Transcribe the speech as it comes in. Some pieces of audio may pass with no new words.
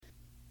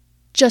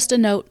Just a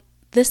note,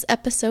 this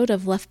episode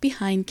of Left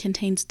Behind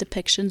contains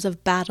depictions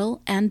of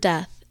battle and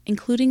death,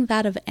 including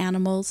that of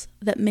animals,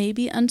 that may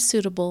be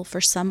unsuitable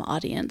for some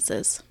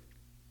audiences.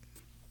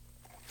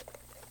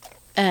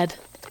 Ed,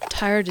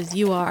 tired as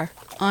you are,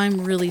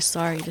 I'm really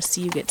sorry to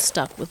see you get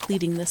stuck with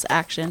leading this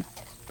action,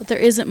 but there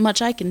isn't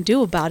much I can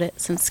do about it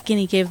since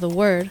Skinny gave the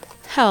word.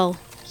 Hell,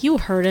 you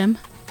heard him,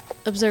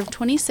 observed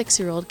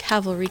 26-year-old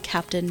Cavalry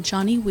Captain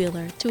Johnny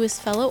Wheeler to his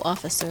fellow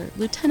officer,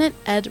 Lieutenant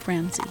Ed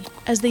Ramsey,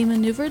 as they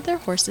maneuvered their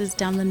horses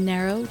down the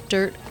narrow,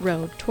 dirt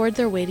road toward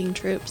their waiting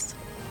troops.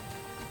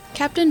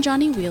 Captain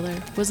Johnny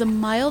Wheeler was a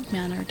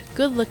mild-mannered,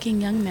 good-looking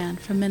young man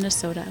from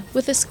Minnesota,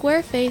 with a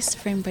square face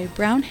framed by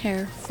brown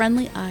hair,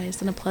 friendly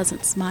eyes, and a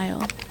pleasant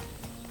smile.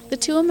 The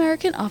two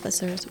American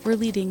officers were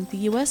leading the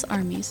U.S.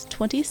 Army's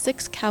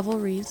 26th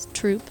Cavalry's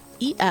Troop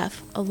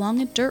EF along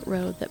a dirt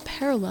road that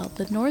paralleled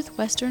the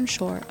northwestern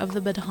shore of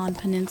the Badhan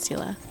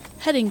Peninsula,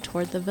 heading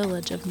toward the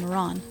village of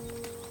Moran.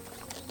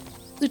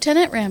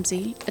 Lieutenant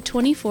Ramsey, a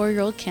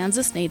 24-year-old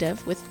Kansas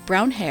native with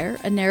brown hair,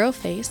 a narrow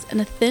face,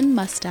 and a thin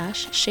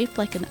mustache shaped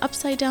like an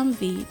upside-down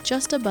V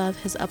just above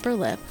his upper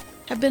lip,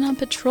 had been on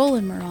patrol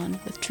in Moran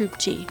with Troop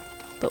G.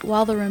 But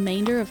while the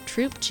remainder of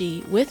Troop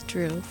G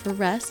withdrew for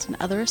rest and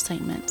other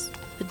assignments,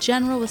 the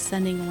general was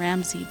sending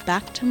Ramsey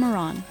back to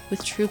Moran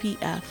with Troop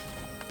EF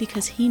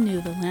because he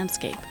knew the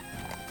landscape.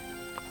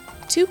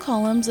 Two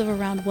columns of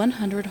around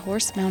 100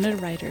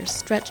 horse-mounted riders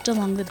stretched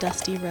along the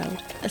dusty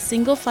road, a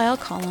single-file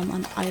column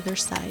on either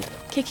side,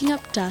 kicking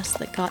up dust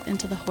that got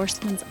into the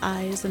horsemen's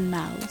eyes and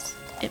mouths.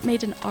 It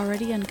made an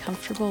already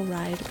uncomfortable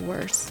ride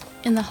worse,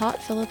 in the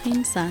hot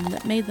Philippine sun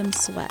that made them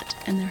sweat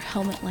and their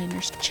helmet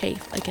liners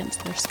chafe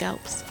against their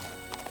scalps.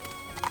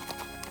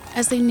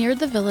 As they neared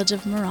the village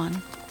of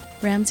Moran,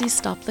 Ramsey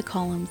stopped the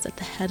columns at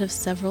the head of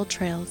several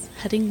trails,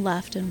 heading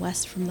left and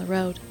west from the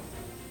road.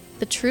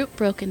 The troop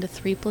broke into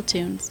 3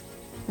 platoons.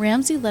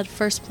 Ramsey led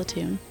 1st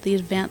Platoon, the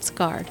advance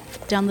guard,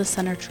 down the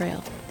center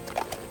trail.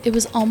 It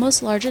was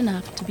almost large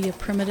enough to be a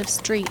primitive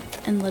street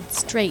and led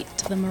straight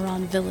to the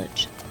Moran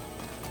village.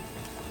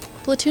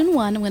 Platoon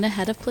 1 went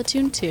ahead of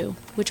Platoon 2,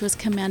 which was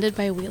commanded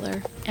by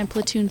Wheeler, and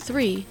Platoon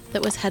 3,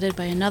 that was headed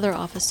by another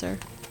officer.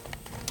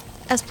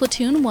 As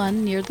Platoon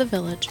 1 neared the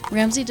village,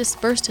 Ramsey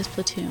dispersed his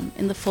platoon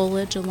in the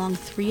foliage along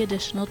 3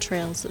 additional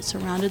trails that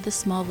surrounded the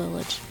small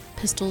village,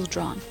 pistols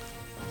drawn.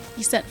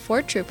 He sent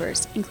 4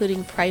 troopers,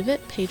 including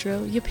Private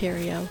Pedro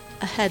Yuperio,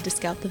 ahead to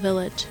scout the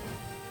village.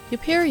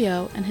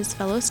 Yuperio and his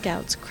fellow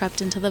scouts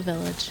crept into the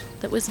village,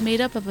 that was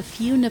made up of a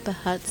few nipa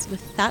huts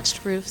with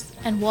thatched roofs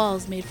and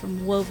walls made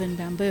from woven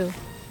bamboo.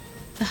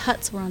 The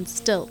huts were on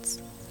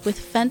stilts, with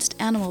fenced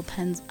animal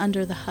pens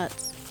under the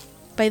huts.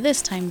 By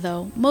this time,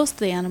 though, most of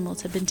the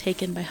animals had been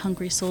taken by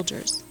hungry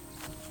soldiers.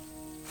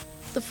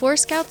 The 4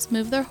 scouts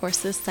moved their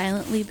horses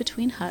silently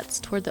between huts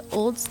toward the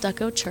old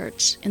stucco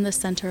church in the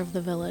center of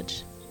the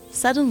village.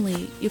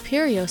 Suddenly,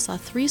 Yuperio saw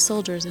 3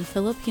 soldiers in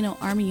Filipino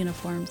army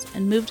uniforms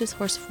and moved his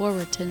horse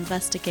forward to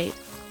investigate.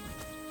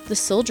 The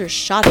soldiers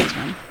shot at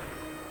him.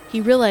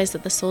 He realized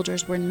that the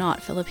soldiers were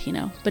not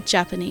Filipino, but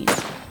Japanese.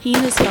 He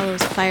and his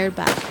fellows fired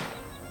back.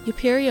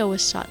 Yuperio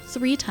was shot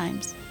 3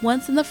 times,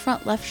 once in the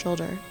front left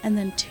shoulder, and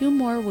then 2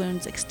 more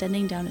wounds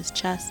extending down his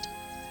chest.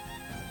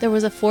 There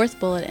was a 4th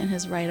bullet in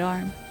his right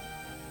arm.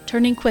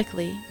 Turning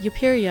quickly,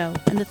 Yuperio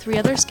and the 3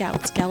 other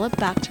scouts galloped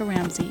back to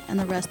Ramsey and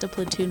the rest of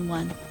Platoon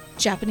 1,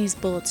 Japanese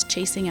bullets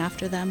chasing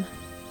after them.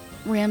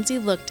 Ramsey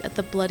looked at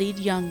the bloodied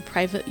young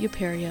Private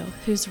Yuperio,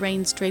 whose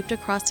reins draped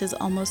across his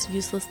almost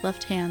useless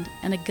left hand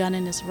and a gun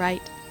in his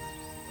right.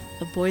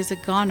 The boy's a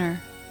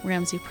goner,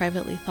 Ramsey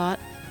privately thought,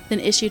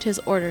 then issued his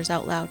orders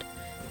out loud.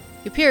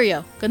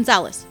 Yuperio,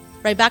 Gonzalez,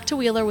 ride back to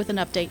Wheeler with an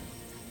update.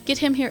 Get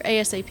him here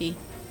ASAP.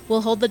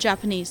 We'll hold the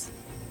Japanese.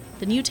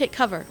 Then you take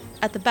cover,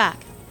 at the back,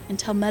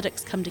 until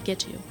medics come to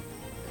get you.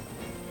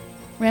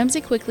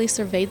 Ramsey quickly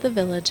surveyed the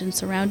village and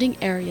surrounding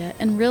area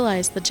and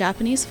realized the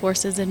Japanese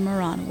forces in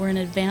Moran were an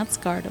advance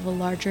guard of a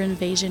larger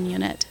invasion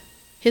unit.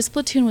 His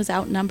platoon was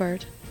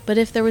outnumbered, but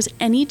if there was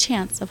any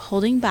chance of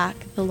holding back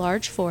the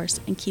large force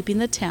and keeping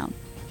the town,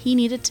 he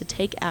needed to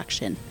take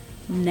action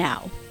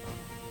now.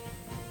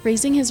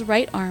 Raising his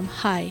right arm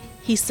high,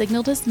 he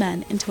signaled his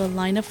men into a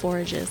line of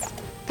forages.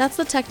 That's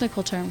the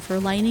technical term for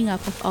lining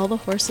up with all the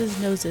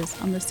horses'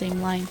 noses on the same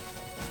line.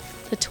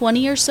 The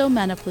 20 or so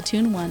men of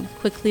Platoon 1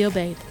 quickly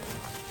obeyed.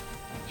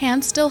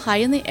 Hands still high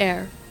in the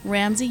air,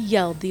 Ramsey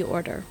yelled the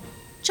order.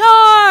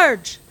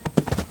 Charge!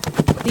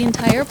 The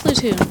entire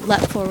platoon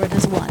leapt forward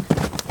as one,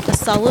 a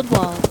solid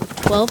wall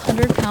of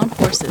 1,200-pound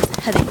horses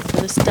heading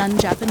for the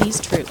stunned Japanese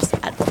troops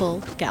at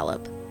full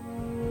gallop.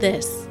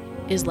 This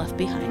is Left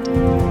Behind.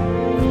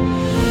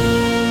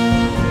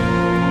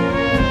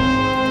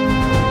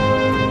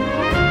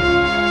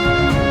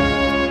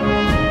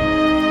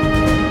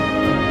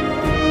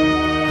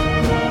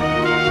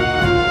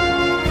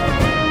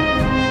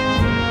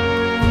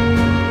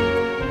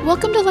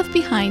 Welcome to Left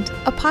Behind,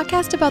 a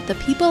podcast about the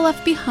people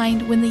left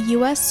behind when the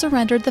U.S.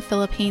 surrendered the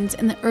Philippines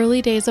in the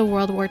early days of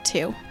World War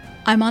II.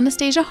 I'm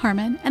Anastasia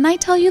Harmon, and I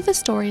tell you the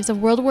stories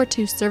of World War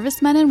II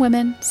servicemen and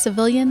women,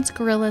 civilians,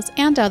 guerrillas,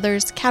 and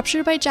others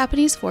captured by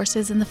Japanese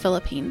forces in the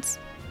Philippines.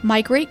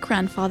 My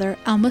great-grandfather,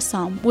 Al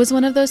Masam, was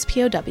one of those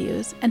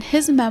POWs, and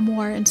his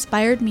memoir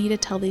inspired me to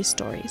tell these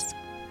stories.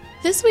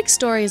 This week's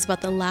story is about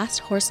the last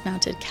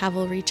horse-mounted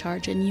cavalry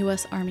charge in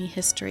U.S. Army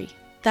history,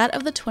 that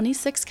of the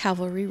 26th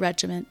Cavalry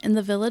Regiment in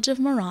the village of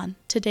Moran,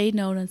 today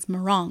known as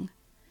Morong.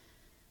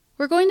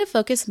 We're going to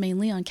focus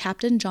mainly on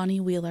Captain Johnny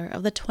Wheeler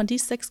of the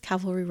 26th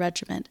Cavalry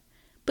Regiment,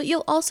 but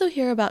you'll also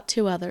hear about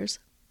two others,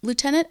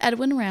 Lieutenant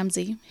Edwin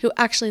Ramsey, who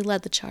actually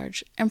led the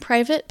charge, and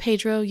Private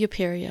Pedro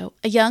Yupirio,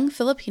 a young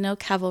Filipino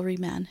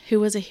cavalryman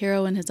who was a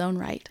hero in his own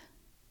right.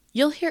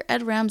 You'll hear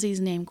Ed Ramsey's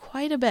name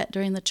quite a bit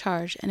during the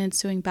charge and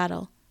ensuing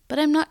battle, but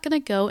I'm not going to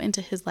go into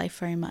his life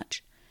very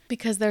much,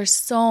 because there's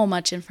so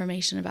much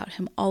information about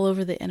him all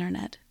over the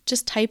internet.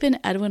 Just type in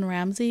Edwin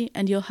Ramsey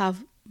and you'll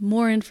have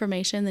more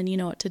information than you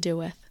know what to do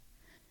with.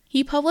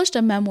 He published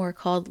a memoir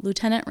called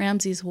Lieutenant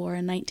Ramsey's War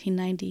in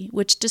 1990,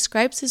 which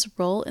describes his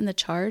role in the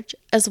charge,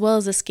 as well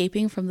as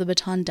escaping from the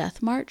Bataan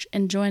Death March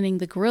and joining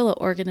the guerrilla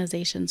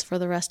organizations for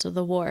the rest of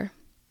the war.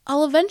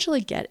 I'll eventually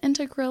get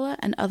into guerrilla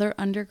and other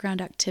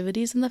underground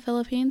activities in the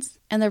Philippines,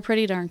 and they're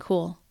pretty darn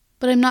cool.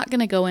 But I'm not going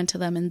to go into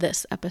them in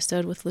this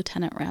episode with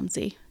Lieutenant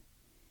Ramsey.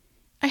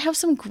 I have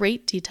some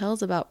great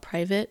details about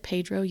Private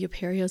Pedro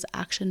Yupirio's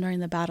action during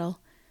the battle,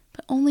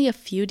 but only a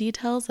few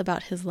details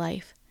about his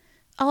life.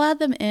 I'll add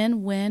them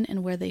in when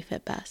and where they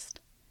fit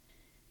best.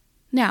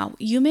 Now,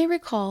 you may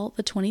recall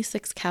the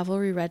 26th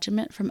Cavalry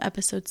Regiment from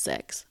Episode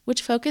 6,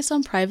 which focused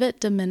on Private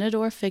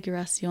Dominador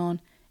Figuracion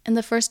and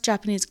the first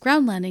Japanese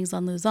ground landings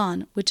on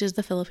Luzon, which is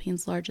the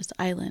Philippines' largest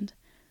island.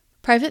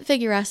 Private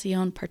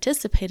Figuracion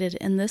participated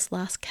in this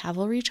last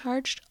cavalry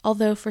charge,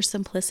 although for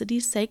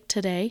simplicity's sake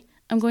today,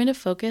 I'm going to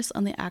focus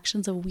on the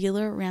actions of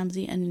Wheeler,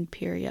 Ramsey, and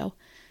Imperio.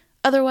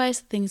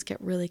 Otherwise, things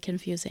get really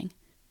confusing.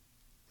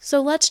 So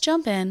let's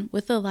jump in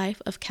with the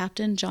life of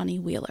Captain Johnny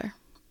Wheeler.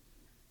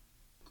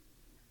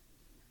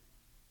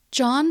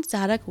 John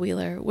Zadok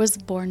Wheeler was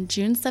born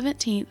June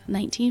 17,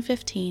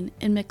 1915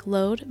 in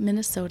McLeod,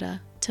 Minnesota,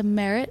 to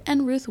Merritt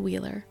and Ruth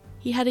Wheeler.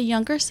 He had a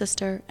younger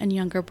sister and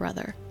younger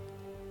brother.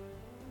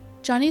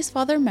 Johnny's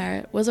father,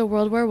 Merritt, was a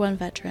World War I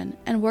veteran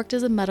and worked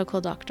as a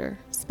medical doctor,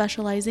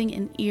 specializing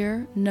in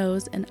ear,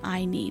 nose, and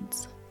eye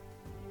needs.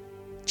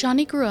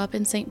 Johnny grew up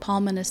in St. Paul,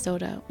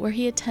 Minnesota, where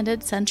he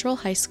attended Central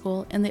High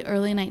School in the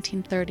early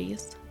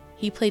 1930s.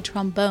 He played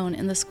trombone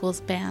in the school's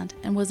band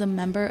and was a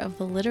member of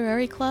the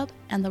Literary Club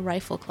and the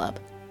Rifle Club.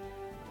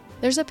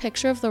 There's a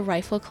picture of the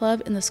Rifle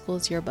Club in the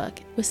school's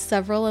yearbook, with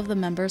several of the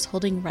members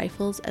holding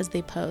rifles as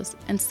they pose,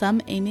 and some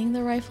aiming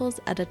their rifles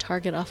at a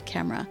target off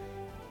camera.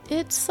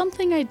 It's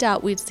something I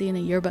doubt we'd see in a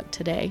yearbook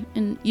today,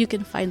 and you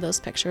can find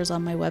those pictures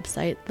on my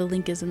website. The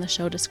link is in the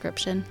show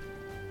description.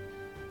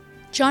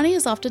 Johnny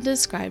is often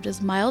described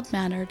as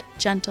mild-mannered,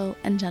 gentle,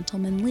 and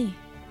gentlemanly.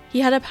 He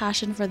had a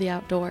passion for the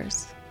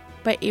outdoors.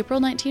 By April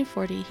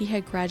 1940, he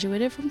had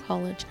graduated from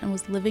college and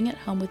was living at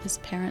home with his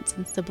parents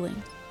and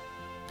siblings.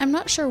 I'm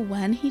not sure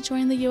when he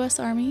joined the U.S.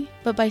 Army,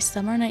 but by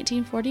summer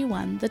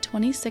 1941, the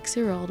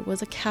 26-year-old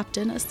was a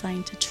captain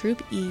assigned to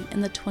Troop E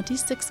in the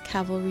 26th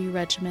Cavalry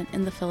Regiment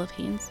in the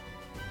Philippines.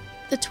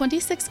 The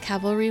 26th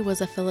Cavalry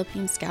was a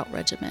Philippine scout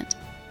regiment.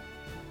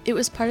 It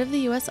was part of the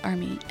U.S.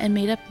 Army and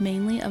made up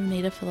mainly of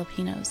native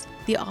Filipinos.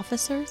 The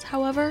officers,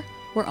 however,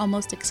 were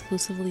almost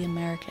exclusively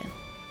American.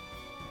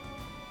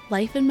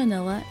 Life in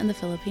Manila and the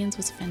Philippines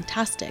was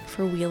fantastic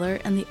for Wheeler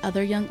and the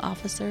other young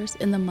officers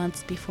in the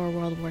months before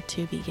World War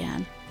II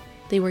began.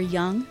 They were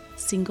young,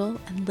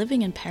 single, and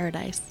living in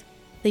paradise.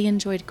 They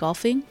enjoyed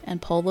golfing and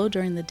polo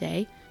during the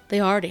day. They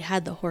already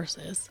had the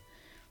horses.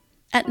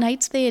 At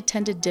nights, they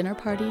attended dinner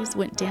parties,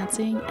 went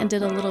dancing, and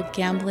did a little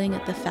gambling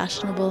at the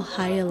fashionable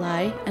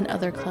Hayalay and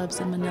other clubs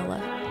in Manila.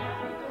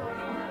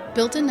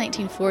 Built in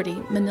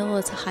 1940,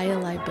 Manila's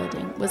Hayalay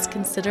building was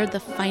considered the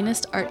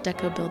finest Art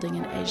Deco building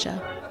in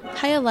Asia.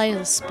 Hayalay is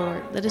a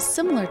sport that is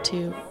similar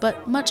to,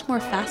 but much more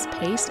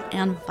fast-paced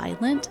and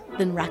violent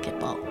than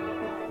racquetball.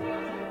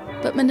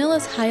 But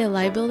Manila's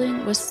Hayalay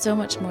building was so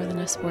much more than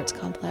a sports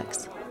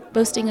complex.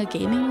 Boasting a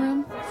gaming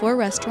room, 4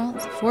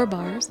 restaurants, 4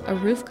 bars, a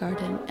roof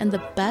garden, and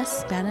the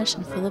best Spanish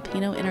and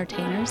Filipino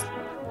entertainers,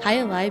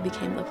 Hayalay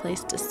became the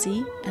place to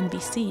see and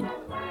be seen.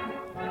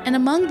 And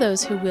among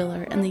those who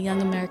Wheeler and the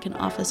young American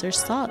officers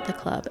saw at the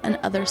club and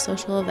other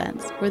social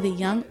events were the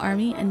young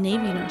Army and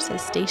Navy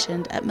nurses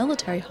stationed at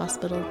military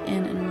hospitals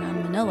in and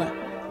around Manila.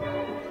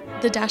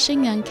 The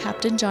dashing young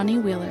Captain Johnny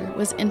Wheeler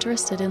was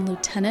interested in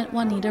Lieutenant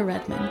Juanita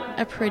Redmond,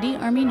 a pretty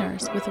Army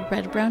nurse with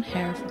red-brown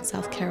hair from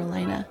South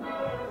Carolina.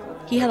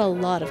 He had a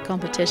lot of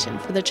competition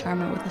for the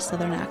charmer with a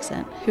southern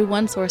accent, who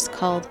one source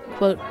called,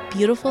 quote,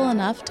 beautiful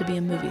enough to be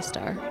a movie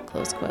star,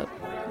 close quote.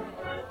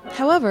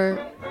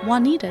 However,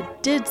 Juanita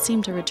did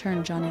seem to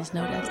return Johnny's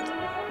notice.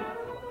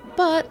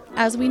 But,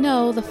 as we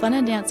know, the fun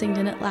and dancing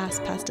didn't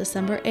last past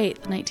December 8,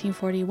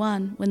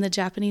 1941, when the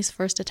Japanese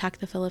first attacked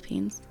the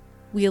Philippines.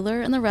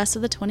 Wheeler and the rest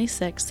of the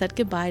 26th said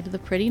goodbye to the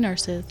pretty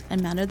nurses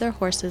and mounted their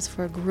horses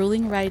for a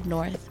grueling ride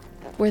north,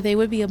 where they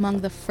would be among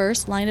the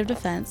first line of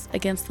defense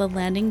against the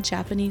landing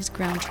Japanese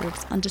ground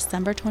troops on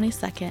December 22,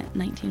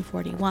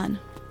 1941.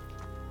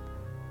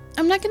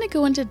 I'm not going to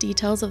go into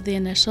details of the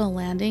initial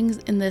landings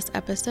in this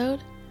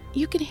episode.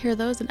 You can hear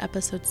those in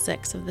episode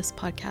 6 of this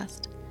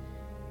podcast.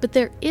 But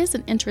there is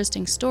an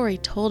interesting story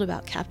told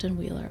about Captain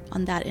Wheeler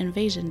on that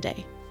invasion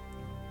day.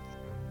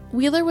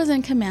 Wheeler was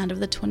in command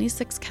of the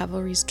 26th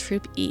Cavalry's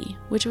Troop E,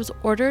 which was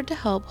ordered to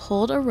help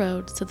hold a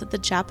road so that the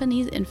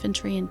Japanese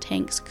infantry and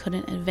tanks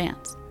couldn't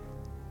advance.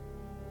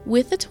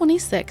 With the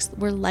 26th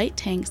were light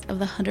tanks of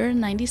the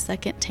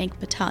 192nd Tank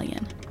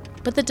Battalion,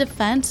 but the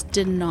defense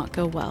did not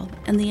go well,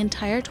 and the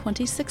entire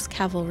 26th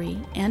Cavalry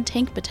and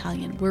Tank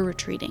Battalion were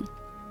retreating.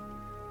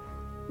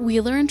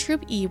 Wheeler and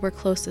Troop E were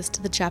closest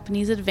to the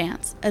Japanese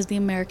advance as the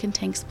American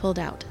tanks pulled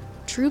out.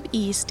 Troop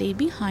E stayed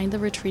behind the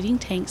retreating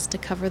tanks to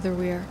cover the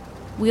rear.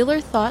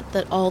 Wheeler thought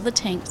that all the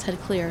tanks had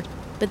cleared,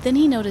 but then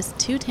he noticed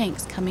 2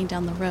 tanks coming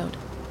down the road.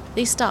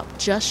 They stopped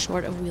just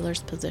short of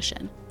Wheeler's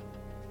position.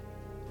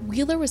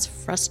 Wheeler was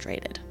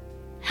frustrated.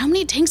 How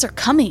many tanks are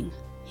coming?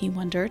 He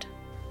wondered.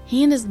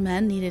 He and his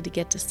men needed to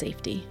get to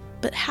safety,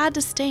 but had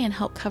to stay and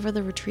help cover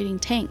the retreating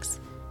tanks,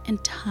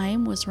 and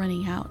time was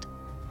running out.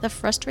 The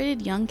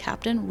frustrated young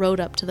captain rode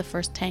up to the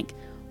first tank.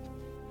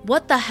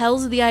 "What the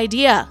hell's the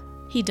idea?"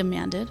 he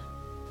demanded.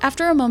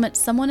 After a moment,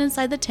 someone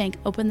inside the tank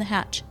opened the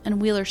hatch,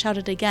 and Wheeler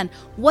shouted again,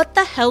 "What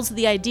the hell's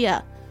the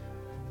idea?"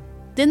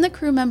 Then the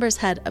crew member's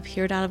head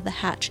appeared out of the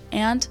hatch,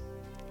 and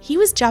he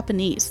was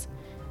Japanese.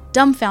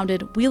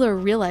 Dumbfounded, Wheeler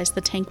realized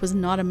the tank was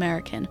not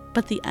American,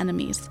 but the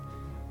enemy's.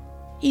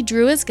 He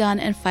drew his gun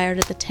and fired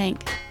at the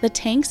tank. The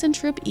tanks in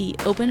Troop E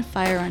opened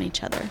fire on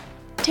each other.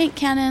 Tank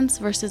cannons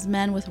versus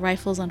men with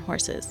rifles on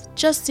horses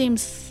just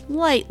seemed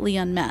slightly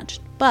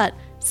unmatched, but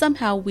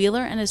somehow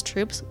Wheeler and his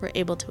troops were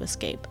able to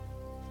escape.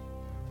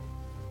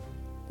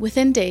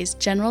 Within days,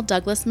 General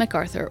Douglas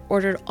MacArthur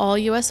ordered all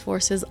U.S.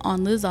 forces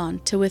on Luzon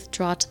to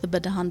withdraw to the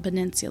Bataan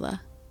Peninsula.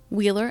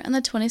 Wheeler and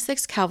the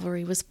 26th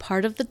Cavalry was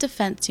part of the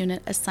defense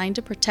unit assigned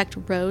to protect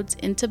roads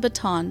into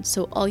Bataan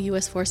so all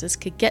U.S. forces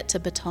could get to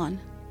Bataan.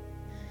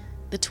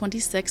 The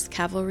 26th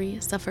Cavalry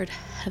suffered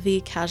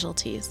heavy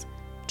casualties.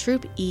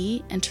 Troop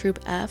E and Troop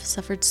F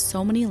suffered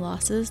so many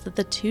losses that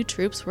the 2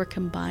 troops were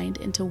combined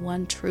into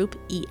one Troop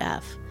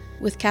EF,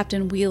 with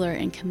Captain Wheeler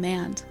in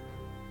command.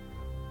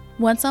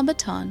 Once on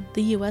Bataan,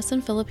 the U.S.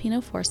 and Filipino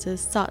forces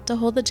sought to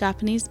hold the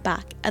Japanese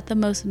back at the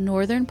most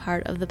northern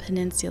part of the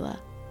peninsula.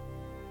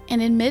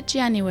 And in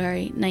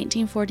mid-January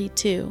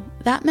 1942,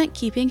 that meant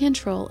keeping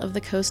control of the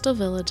coastal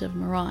village of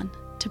Moran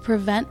to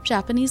prevent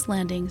Japanese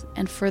landings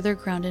and further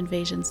ground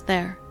invasions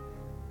there.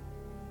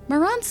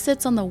 Moran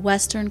sits on the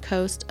western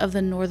coast of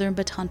the northern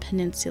Bataan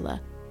Peninsula,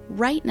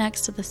 right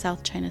next to the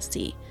South China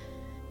Sea.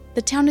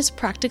 The town is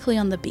practically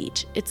on the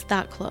beach, it's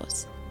that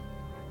close.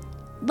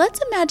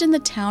 Let's imagine the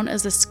town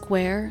as a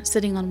square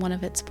sitting on one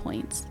of its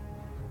points.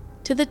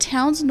 To the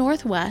town's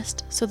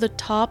northwest, so the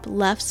top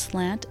left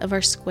slant of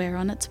our square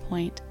on its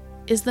point,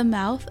 is the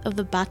mouth of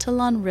the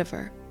Batalan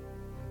River.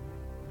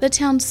 The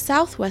town's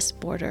southwest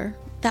border,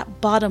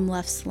 that bottom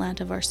left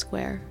slant of our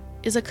square,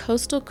 is a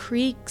coastal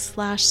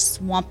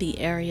creek/swampy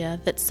area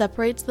that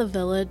separates the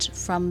village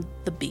from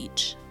the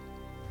beach.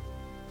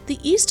 The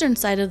eastern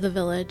side of the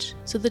village,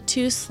 so the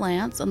 2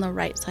 slants on the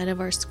right side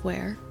of our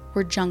square,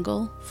 were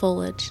jungle,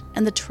 foliage,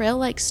 and the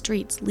trail-like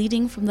streets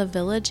leading from the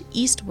village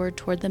eastward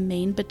toward the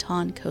main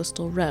Bataan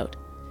coastal road,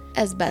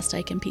 as best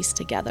I can piece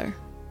together.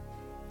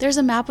 There's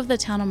a map of the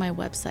town on my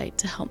website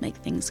to help make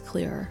things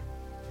clearer.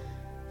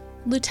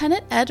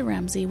 Lieutenant Ed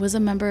Ramsey was a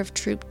member of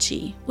Troop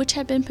G, which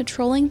had been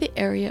patrolling the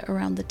area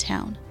around the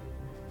town.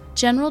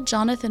 General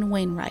Jonathan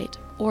Wainwright,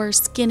 or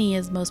Skinny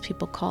as most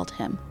people called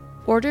him,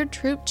 ordered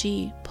Troop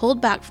G pulled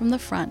back from the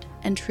front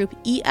and Troop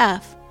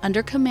EF,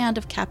 under command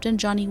of Captain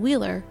Johnny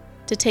Wheeler,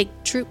 to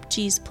take Troop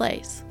G's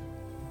place.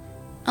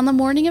 On the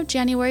morning of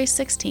January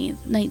 16,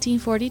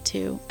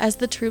 1942, as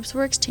the troops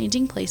were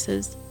exchanging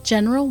places,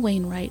 General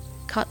Wainwright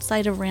caught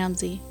sight of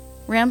Ramsey.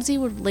 Ramsey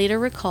would later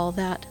recall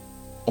that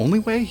only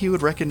way he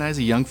would recognize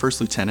a young first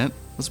lieutenant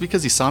was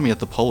because he saw me at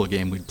the polo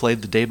game we'd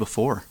played the day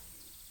before.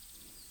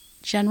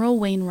 General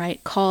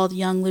Wainwright called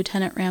young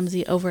Lieutenant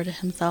Ramsey over to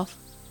himself.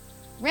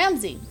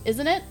 "Ramsey,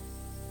 isn't it?"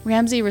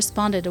 Ramsey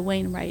responded to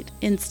Wainwright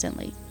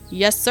instantly.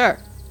 "Yes, sir."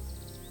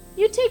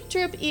 "You take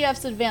Troop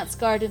EF's advance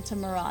guard into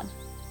Moran."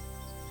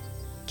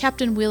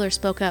 Captain Wheeler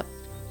spoke up.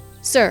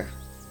 "Sir,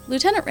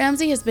 Lieutenant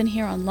Ramsey has been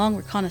here on long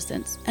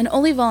reconnaissance and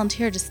only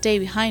volunteered to stay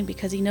behind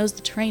because he knows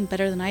the terrain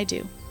better than I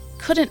do.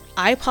 Couldn't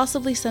I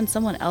possibly send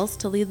someone else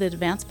to lead the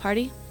advance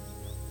party?"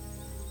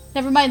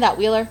 "Never mind that,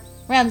 Wheeler.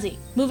 Ramsey,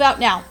 move out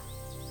now."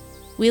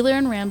 Wheeler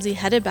and Ramsey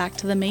headed back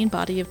to the main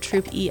body of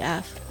Troop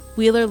EF.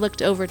 Wheeler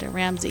looked over to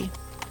Ramsey.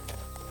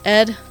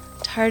 "Ed,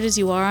 tired as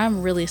you are,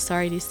 I'm really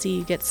sorry to see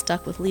you get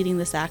stuck with leading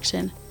this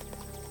action.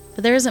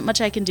 But there isn't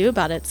much I can do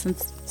about it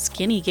since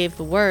Skinny gave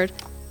the word.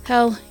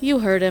 Hell, you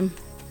heard him."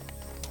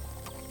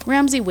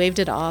 Ramsey waved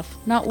it off,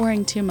 not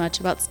worrying too much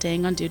about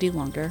staying on duty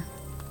longer.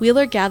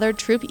 Wheeler gathered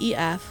Troop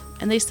EF,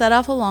 and they set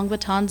off along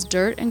Bataan's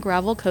dirt and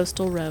gravel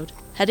coastal road,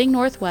 heading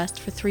northwest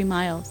for 3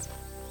 miles.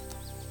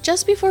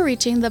 Just before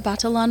reaching the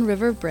Batalan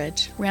River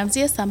Bridge,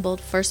 Ramsey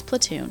assembled 1st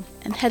Platoon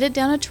and headed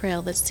down a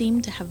trail that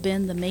seemed to have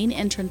been the main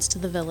entrance to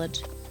the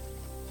village.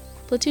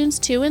 Platoons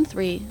 2 and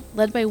 3,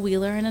 led by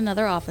Wheeler and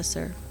another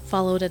officer,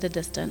 followed at a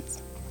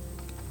distance.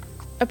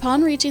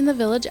 Upon reaching the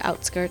village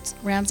outskirts,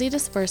 Ramsey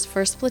dispersed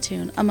 1st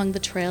Platoon among the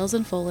trails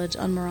and foliage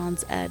on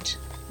Moran's edge,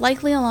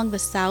 likely along the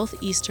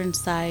southeastern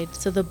side,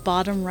 so the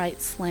bottom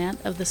right slant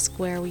of the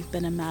square we've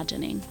been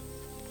imagining.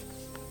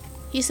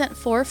 He sent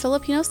 4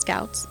 Filipino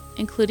scouts,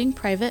 including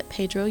Private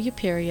Pedro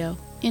Yupirio,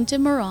 into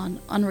Moran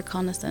on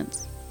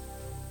reconnaissance.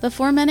 The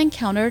 4 men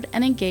encountered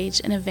and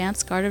engaged an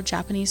advance guard of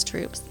Japanese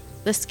troops.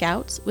 The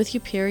scouts, with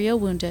Yupirio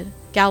wounded,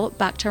 galloped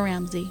back to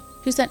Ramsey,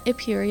 who sent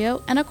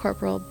Yupirio and a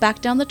corporal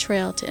back down the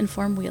trail to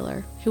inform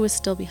Wheeler, who was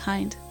still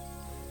behind.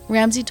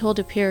 Ramsey told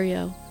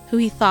Yupirio, who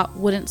he thought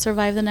wouldn't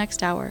survive the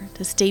next hour,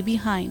 to stay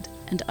behind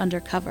and under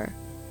cover.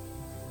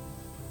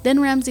 Then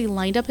Ramsey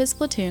lined up his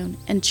platoon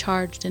and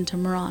charged into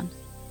Moran.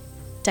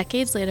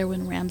 Decades later,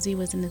 when Ramsey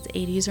was in his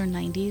 80s or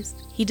 90s,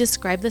 he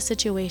described the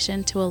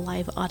situation to a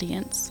live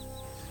audience.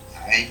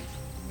 I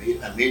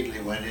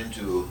immediately went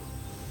into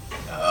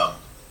what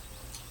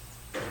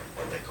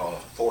they call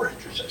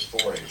foragers. That's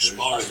foragers.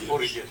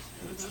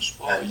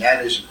 And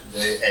that is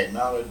a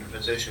mounted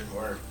position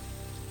where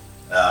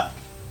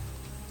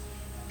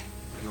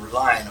you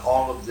line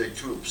all of the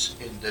troops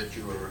that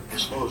you were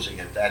disposing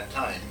at that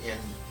time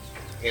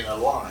in a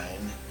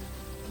line,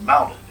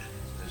 mounted.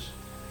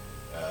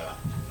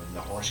 The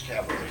horse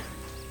cavalry,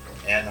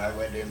 and I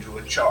went into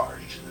a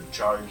charge and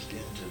charged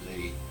into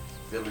the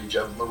village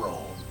of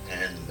Moran,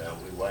 and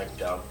we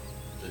wiped out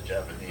the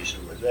Japanese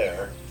who were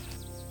there.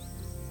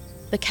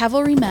 The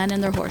cavalry men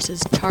and their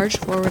horses charged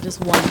forward as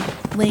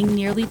one, laying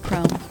nearly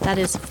prone, that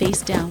is,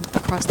 face down,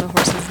 across their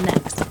horses'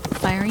 necks,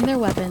 firing their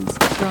weapons,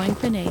 throwing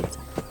grenades,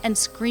 and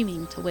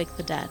screaming to wake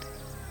the dead.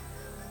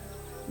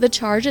 The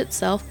charge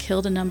itself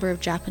killed a number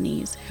of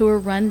Japanese, who were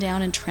run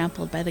down and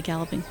trampled by the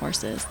galloping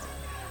horses.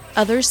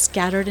 Others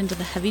scattered into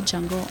the heavy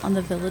jungle on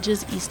the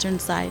village's eastern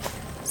side.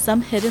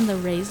 Some hid in the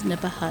raised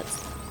nipa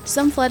huts.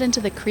 Some fled into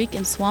the creek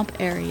and swamp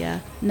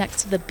area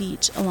next to the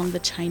beach along the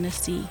China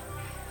Sea.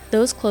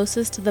 Those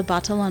closest to the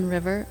Batalan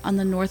River on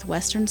the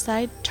northwestern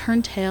side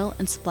turned tail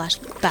and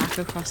splashed back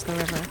across the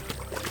river.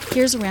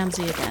 Here's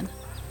Ramsey again.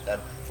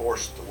 That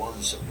forced the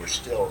ones that were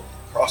still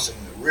crossing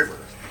the river,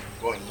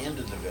 going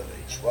into the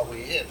village. What we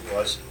hit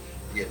was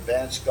the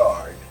advance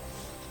guard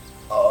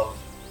of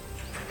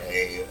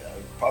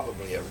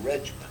probably a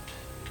regiment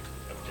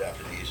of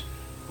Japanese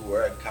who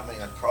were coming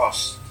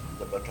across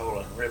the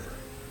Batalan River.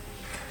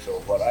 So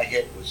what I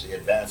hit was the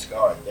advance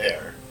guard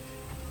there,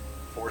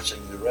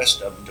 forcing the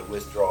rest of them to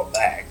withdraw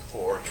back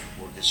or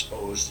were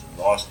disposed and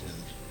lost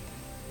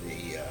in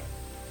the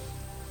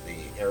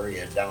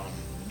area down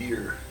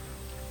near,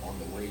 on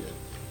the way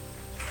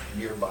to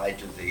nearby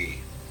to the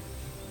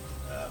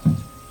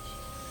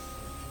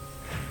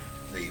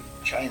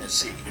China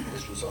Sea.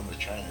 This was on the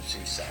China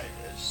Sea side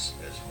as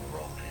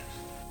Moran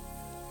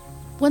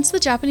is. Once the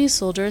Japanese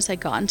soldiers had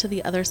gotten to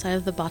the other side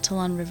of the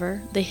Batalan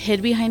River, they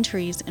hid behind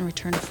trees and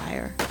returned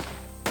fire.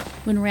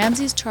 When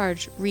Ramsey's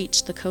charge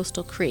reached the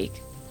coastal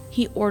creek,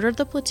 he ordered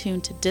the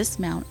platoon to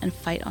dismount and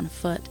fight on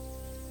foot.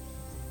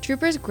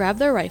 Troopers grabbed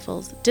their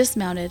rifles,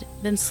 dismounted,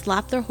 then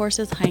slapped their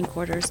horses'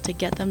 hindquarters to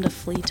get them to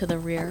flee to the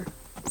rear.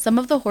 Some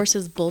of the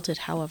horses bolted,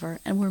 however,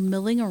 and were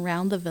milling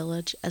around the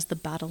village as the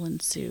battle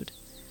ensued.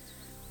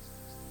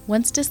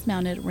 Once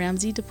dismounted,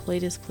 Ramsey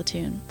deployed his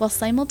platoon, while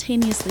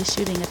simultaneously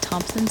shooting a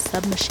Thompson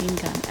submachine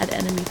gun at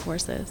enemy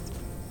forces.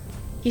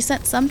 He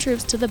sent some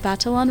troops to the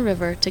Batalan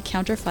River to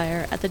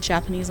counterfire at the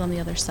Japanese on the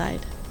other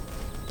side.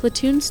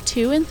 Platoons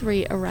 2 and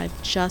 3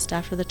 arrived just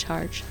after the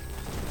charge.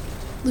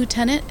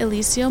 Lieutenant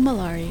Eliseo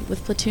Malari,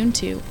 with Platoon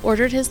 2,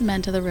 ordered his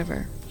men to the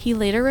river. He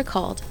later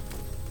recalled,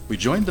 We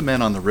joined the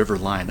men on the river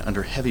line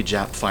under heavy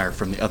Jap fire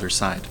from the other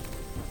side.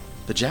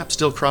 The Japs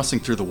still crossing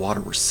through the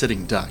water were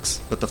sitting ducks,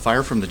 but the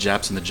fire from the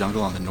Japs in the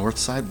jungle on the north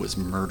side was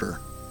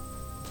murder.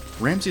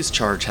 Ramsey's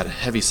charge had a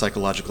heavy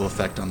psychological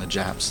effect on the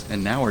Japs,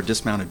 and now our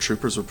dismounted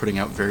troopers were putting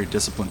out very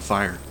disciplined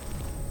fire.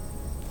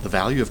 The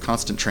value of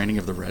constant training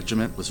of the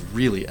regiment was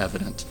really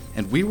evident,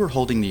 and we were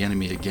holding the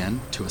enemy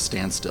again to a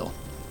standstill.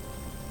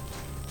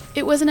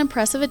 It was an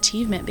impressive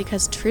achievement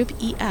because Troop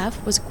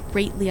EF was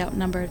greatly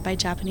outnumbered by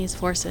Japanese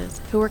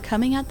forces, who were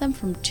coming at them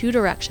from 2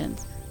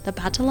 directions, the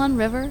Batalan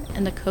River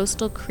and the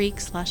coastal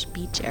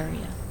creek/beach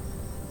area.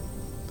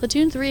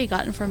 Platoon 3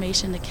 got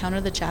information to counter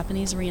the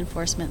Japanese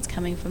reinforcements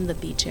coming from the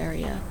beach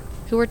area,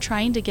 who were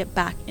trying to get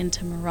back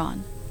into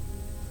Moran.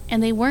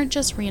 And they weren't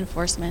just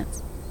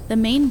reinforcements. The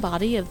main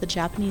body of the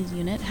Japanese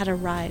unit had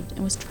arrived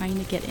and was trying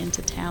to get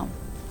into town.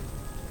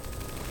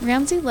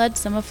 Ramsey led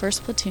some of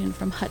 1st Platoon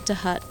from hut to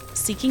hut,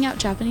 seeking out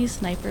Japanese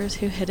snipers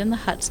who hid in the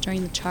huts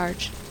during the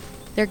charge.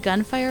 Their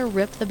gunfire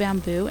ripped the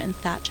bamboo and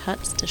thatch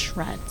huts to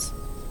shreds.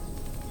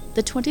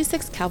 The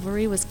 26th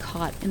Cavalry was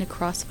caught in a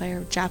crossfire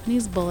of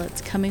Japanese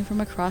bullets coming from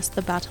across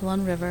the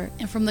Batalan River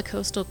and from the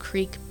coastal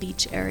creek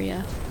beach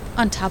area.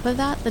 On top of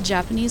that, the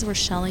Japanese were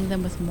shelling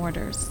them with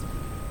mortars.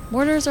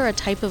 Mortars are a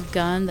type of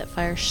gun that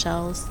fires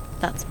shells,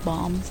 that's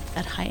bombs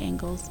at high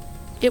angles.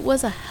 It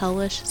was a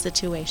hellish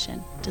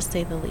situation, to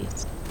say the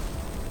least.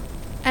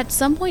 At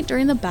some point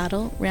during the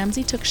battle,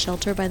 Ramsay took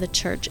shelter by the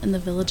church in the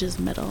village's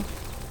middle.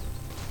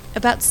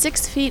 About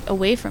 6 feet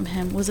away from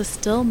him was a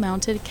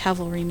still-mounted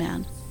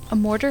cavalryman. A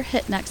mortar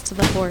hit next to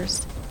the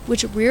horse,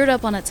 which reared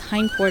up on its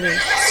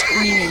hindquarters,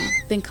 screaming,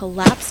 then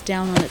collapsed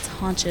down on its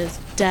haunches,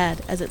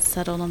 dead as it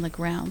settled on the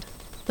ground.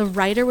 The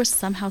rider was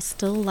somehow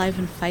still alive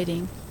and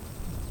fighting.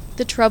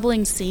 The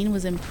troubling scene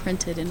was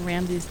imprinted in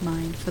Ramsay's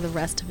mind for the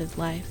rest of his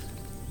life.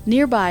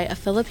 Nearby, a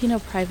Filipino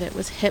private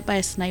was hit by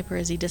a sniper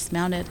as he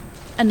dismounted.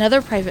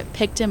 Another private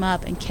picked him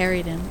up and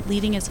carried him,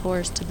 leading his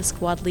horse to the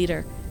squad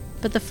leader,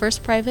 but the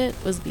first private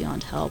was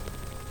beyond help.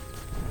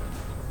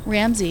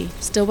 Ramsay,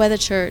 still by the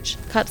church,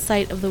 caught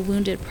sight of the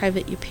wounded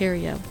Private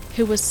Euperio,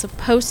 who was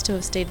supposed to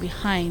have stayed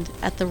behind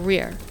at the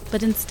rear,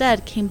 but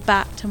instead came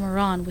back to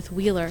Moran with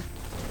Wheeler.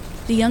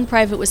 The young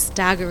private was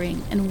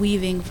staggering and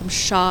weaving from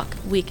shock,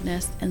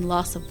 weakness, and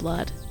loss of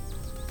blood.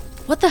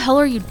 "What the hell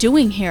are you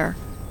doing here?"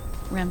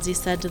 Ramsay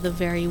said to the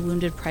very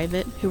wounded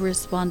private, who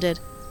responded,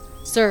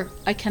 "Sir,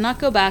 I cannot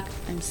go back.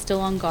 I'm still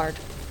on guard."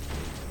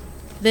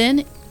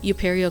 Then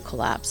Euperio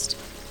collapsed.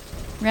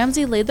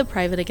 Ramsay laid the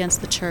private against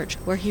the church,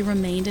 where he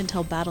remained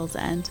until battle's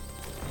end.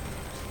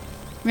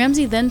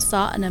 Ramsay then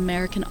saw an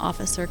American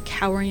officer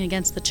cowering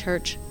against the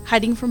church,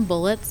 hiding from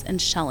bullets and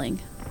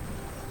shelling.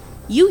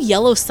 "You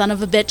yellow son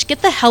of a bitch,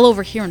 get the hell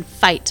over here and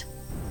fight!"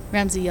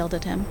 Ramsay yelled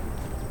at him.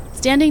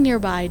 Standing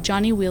nearby,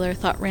 Johnny Wheeler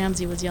thought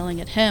Ramsay was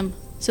yelling at him,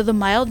 so the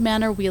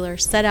mild-mannered Wheeler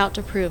set out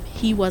to prove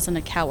he wasn't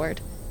a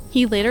coward.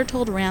 He later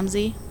told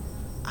Ramsay,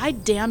 "I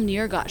damn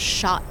near got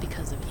shot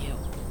because of you.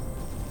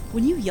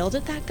 When you yelled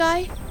at that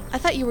guy, I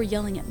thought you were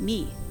yelling at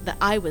me, that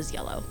I was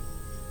yellow.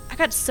 I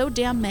got so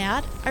damn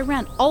mad, I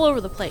ran all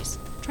over the place,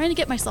 trying to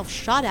get myself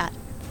shot at,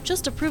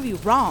 just to prove you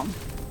wrong."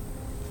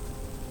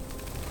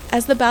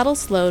 As the battle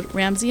slowed,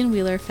 Ramsay and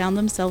Wheeler found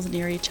themselves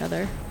near each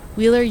other.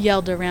 Wheeler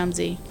yelled to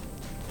Ramsay,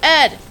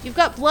 "Ed, you've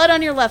got blood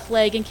on your left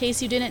leg in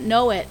case you didn't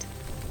know it."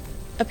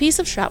 A piece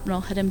of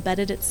shrapnel had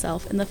embedded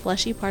itself in the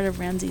fleshy part of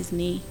Ramsay's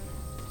knee.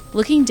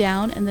 Looking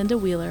down and then to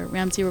Wheeler,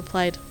 Ramsay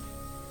replied,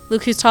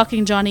 "Look who's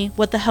talking, Johnny.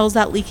 What the hell's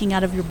that leaking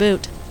out of your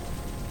boot?"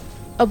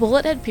 A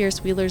bullet had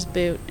pierced Wheeler's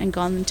boot and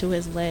gone into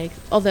his leg,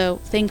 although,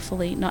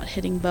 thankfully, not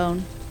hitting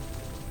bone.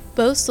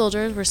 Both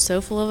soldiers were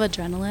so full of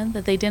adrenaline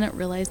that they didn't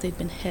realize they'd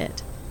been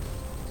hit.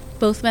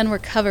 Both men were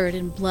covered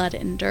in blood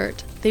and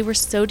dirt. They were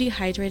so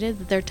dehydrated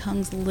that their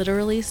tongues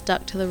literally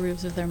stuck to the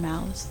roofs of their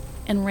mouths,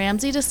 and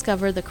Ramsay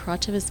discovered the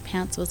crotch of his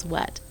pants was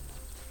wet,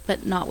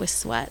 but not with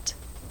sweat.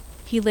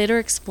 He later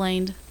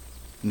explained,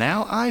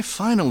 "Now I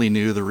finally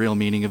knew the real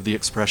meaning of the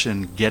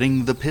expression,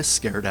 getting the piss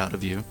scared out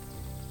of you.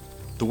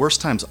 The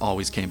worst times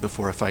always came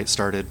before a fight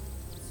started.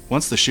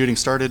 Once the shooting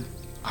started,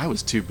 I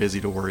was too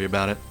busy to worry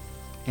about it,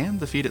 and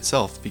the feat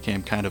itself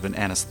became kind of an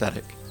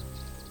anesthetic."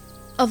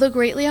 Although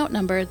greatly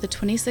outnumbered, the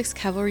 26th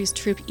Cavalry's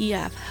Troop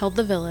EF held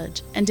the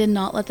village and did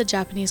not let the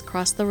Japanese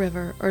cross the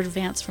river or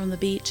advance from the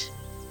beach.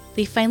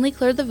 They finally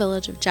cleared the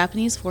village of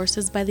Japanese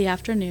forces by the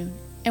afternoon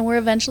and were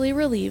eventually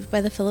relieved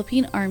by the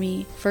Philippine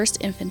Army 1st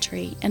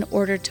Infantry and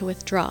ordered to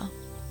withdraw.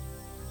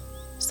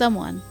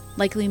 Someone,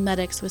 likely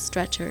medics with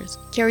stretchers,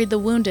 carried the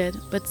wounded,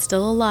 but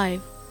still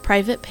alive,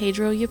 Private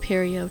Pedro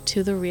Euperio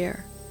to the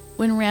rear.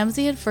 When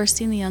Ramsay had first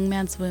seen the young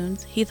man's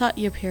wounds, he thought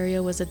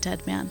Euperio was a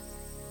dead man.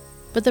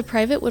 But the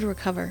private would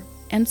recover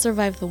and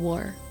survive the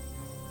war.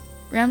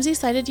 Ramsay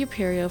cited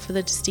Euperio for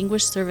the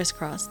Distinguished Service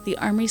Cross, the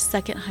Army's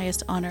second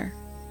highest honor.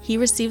 He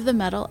received the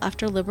medal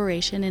after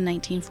liberation in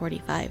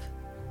 1945.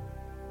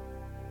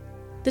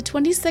 The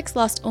 26th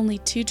lost only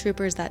 2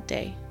 troopers that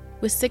day,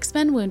 with 6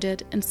 men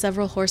wounded and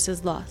several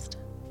horses lost.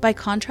 By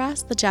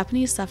contrast, the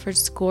Japanese suffered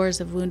scores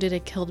of wounded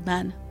and killed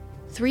men.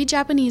 3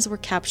 Japanese were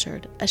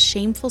captured, a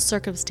shameful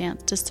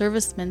circumstance to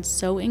servicemen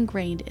so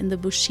ingrained in the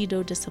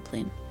Bushido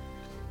discipline.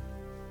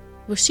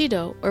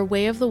 Bushido, or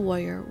Way of the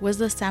Warrior, was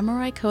the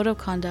samurai code of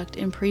conduct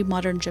in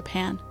pre-modern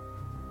Japan.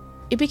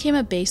 It became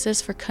a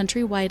basis for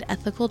countrywide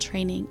ethical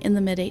training in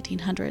the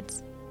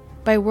mid-1800s.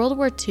 By World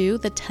War II,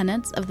 the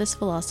tenets of this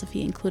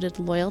philosophy included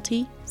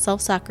loyalty,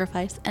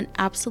 self-sacrifice, and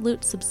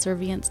absolute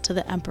subservience to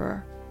the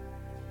emperor.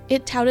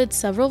 It touted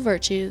several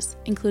virtues,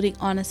 including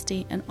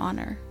honesty and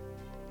honor.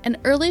 An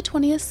early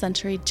 20th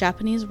century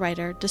Japanese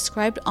writer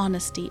described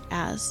honesty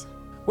as,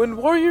 "When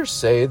warriors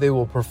say they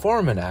will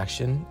perform an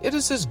action, it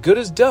is as good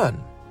as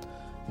done.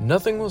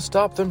 Nothing will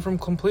stop them from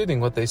completing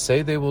what they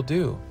say they will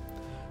do.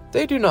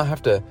 They do not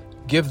have to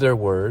give their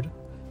word.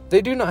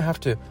 They do not have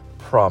to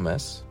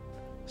promise.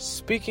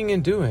 Speaking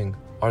and doing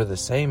are the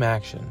same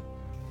action."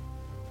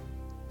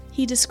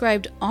 He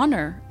described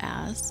honor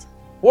as,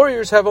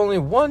 "Warriors have only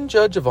one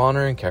judge of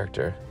honor and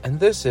character, and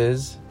this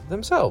is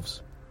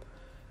themselves.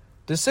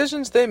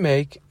 Decisions they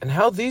make and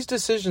how these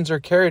decisions are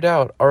carried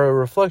out are a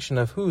reflection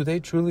of who they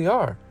truly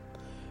are.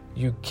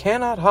 You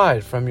cannot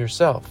hide from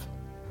yourself."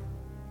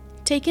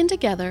 Taken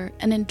together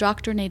and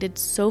indoctrinated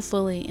so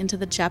fully into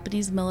the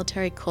Japanese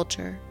military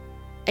culture,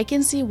 I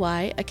can see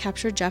why a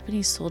captured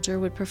Japanese soldier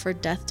would prefer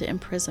death to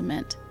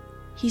imprisonment.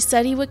 He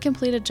said he would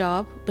complete a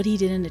job, but he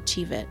didn't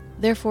achieve it.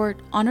 Therefore,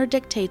 honor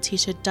dictates he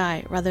should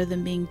die rather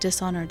than being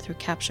dishonored through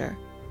capture.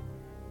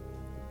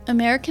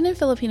 American and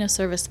Filipino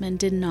servicemen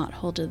did not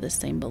hold to this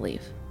same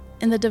belief,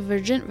 and the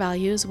divergent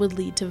values would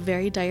lead to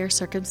very dire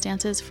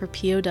circumstances for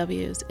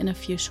POWs in a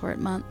few short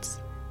months.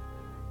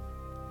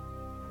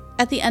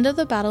 At the end of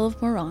the Battle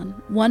of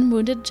Moran, one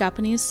wounded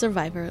Japanese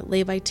survivor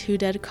lay by 2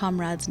 dead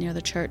comrades near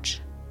the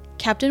church.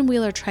 Captain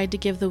Wheeler tried to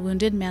give the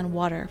wounded man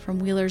water from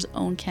Wheeler's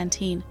own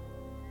canteen,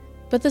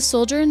 but the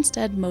soldier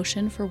instead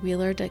motioned for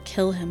Wheeler to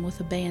kill him with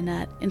a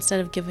bayonet instead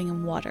of giving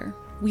him water.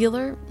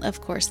 Wheeler,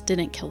 of course,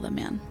 didn't kill the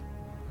man.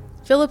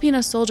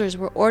 Filipino soldiers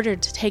were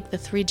ordered to take the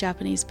 3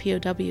 Japanese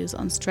POWs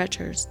on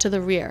stretchers to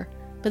the rear,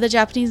 but the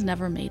Japanese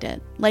never made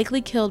it,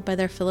 likely killed by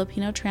their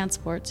Filipino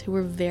transports who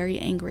were very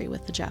angry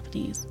with the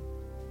Japanese.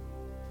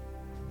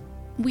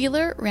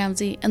 Wheeler,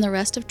 Ramsey, and the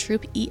rest of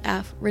Troop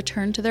EF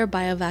returned to their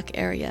bivouac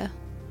area.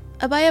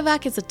 A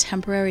bivouac is a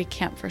temporary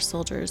camp for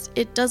soldiers.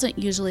 It doesn't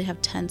usually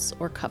have tents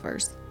or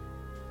covers.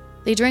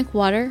 They drank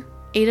water,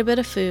 ate a bit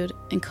of food,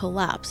 and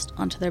collapsed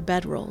onto their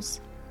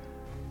bedrolls.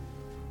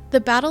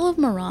 The Battle of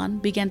Moran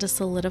began to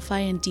solidify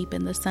and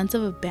deepen the sense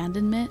of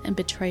abandonment and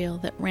betrayal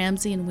that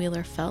Ramsey and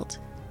Wheeler felt.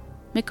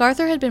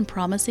 MacArthur had been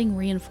promising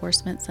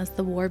reinforcements since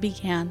the war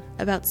began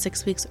about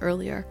 6 weeks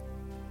earlier.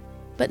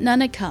 But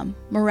none had come.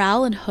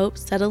 Morale and hope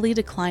steadily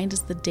declined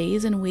as the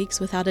days and weeks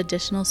without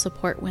additional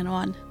support went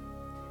on.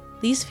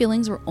 These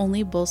feelings were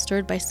only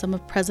bolstered by some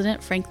of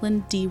President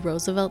Franklin D.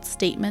 Roosevelt's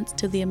statements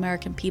to the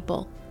American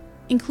people,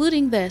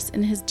 including this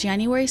in his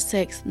January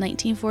 6,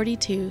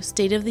 1942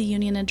 State of the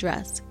Union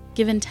address,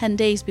 given 10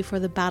 days before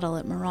the battle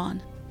at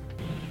Moran.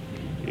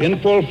 In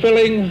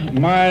fulfilling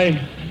my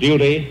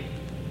duty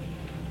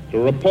to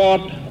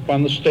report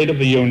upon the State of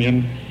the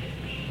Union,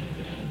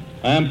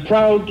 I am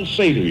proud to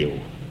say to you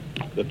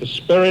that the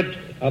spirit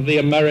of the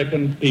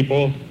American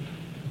people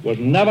was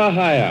never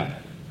higher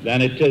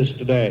than it is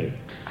today.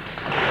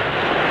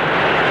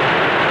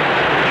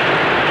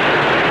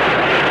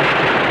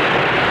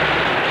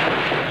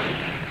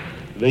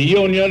 The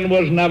Union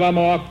was never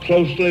more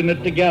closely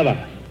knit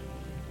together,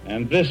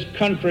 and this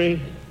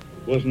country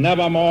was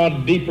never more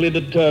deeply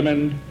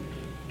determined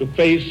to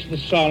face the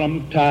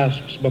solemn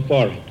tasks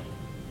before it.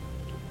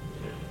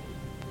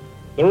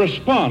 The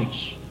response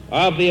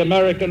of the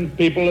American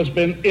people has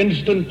been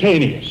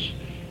instantaneous,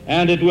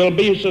 and it will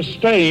be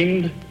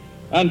sustained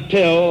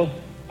until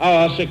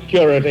our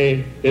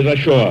security is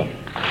assured.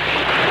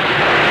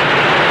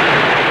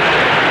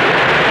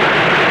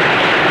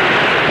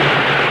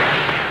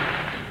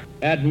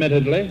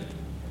 Admittedly,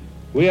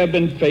 we have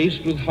been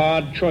faced with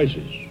hard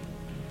choices.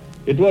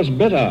 It was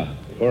bitter,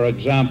 for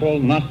example,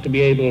 not to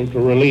be able to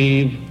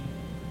relieve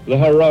the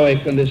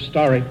heroic and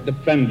historic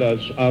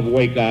defenders of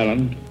Wake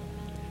Island.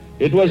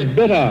 It was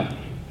bitter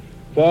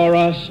for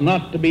us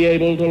not to be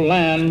able to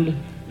land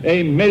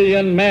 1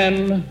 million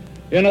men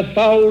in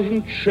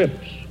 1,000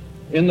 ships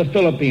in the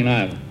Philippine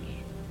Islands.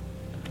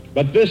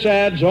 But this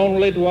adds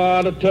only to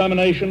our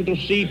determination to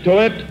see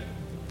to it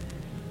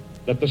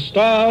that the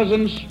stars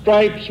and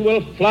stripes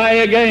will fly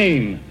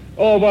again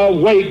over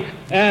Wake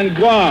and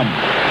Guam.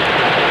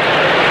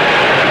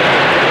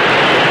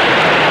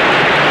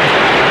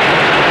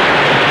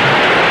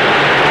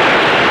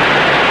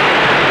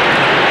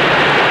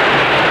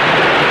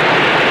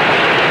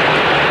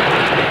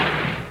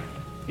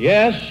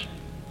 Yes,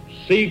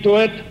 see to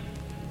it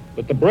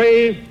that the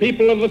brave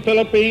people of the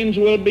Philippines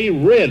will be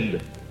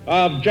rid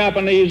of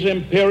Japanese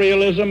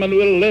imperialism and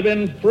will live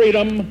in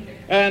freedom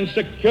and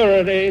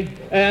security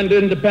and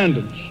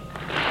independence.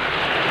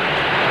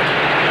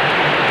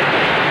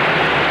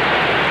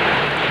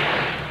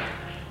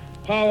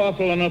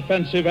 Powerful and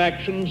offensive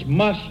actions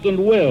must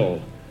and will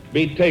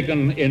be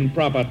taken in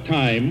proper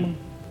time.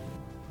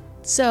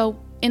 So,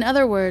 in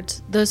other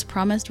words, those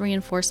promised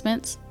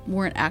reinforcements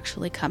weren't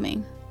actually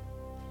coming.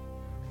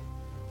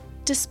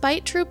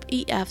 Despite Troop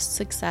EF's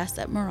success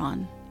at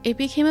Moran, it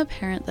became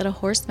apparent that a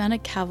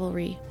horse-mounted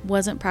cavalry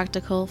wasn't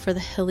practical for the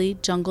hilly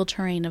jungle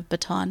terrain of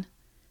Bataan.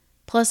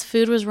 Plus,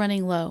 food was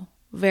running low,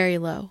 very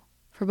low,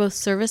 for both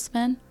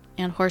servicemen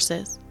and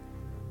horses.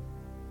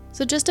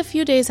 So just a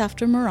few days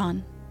after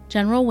Moran,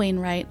 General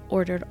Wainwright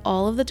ordered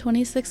all of the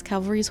 26th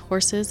Cavalry's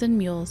horses and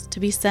mules to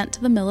be sent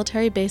to the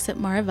military base at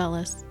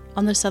Mariveles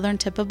on the southern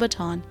tip of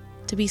Bataan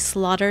to be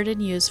slaughtered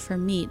and used for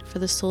meat for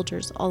the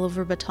soldiers all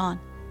over Bataan.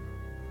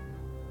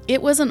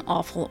 It was an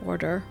awful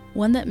order,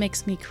 one that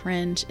makes me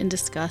cringe in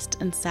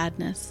disgust and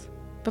sadness.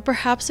 But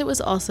perhaps it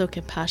was also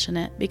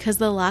compassionate because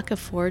the lack of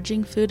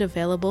foraging food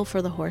available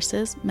for the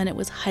horses meant it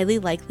was highly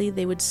likely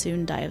they would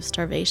soon die of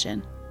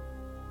starvation.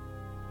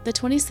 The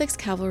 26th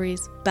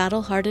Cavalry's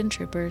battle-hardened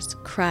troopers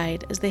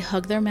cried as they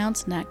hugged their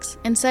mounts' necks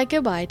and said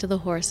goodbye to the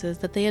horses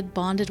that they had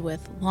bonded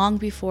with long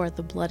before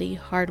the bloody,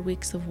 hard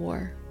weeks of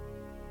war.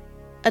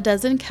 A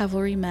dozen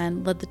cavalry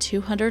men led the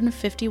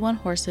 251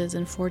 horses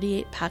and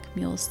 48 pack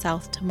mules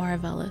south to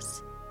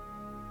Mariveles.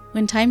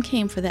 When time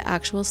came for the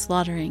actual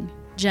slaughtering,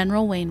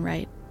 General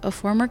Wainwright, a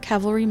former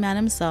cavalryman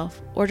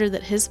himself, ordered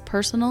that his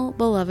personal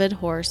beloved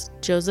horse,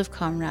 Joseph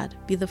Conrad,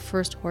 be the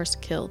first horse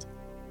killed.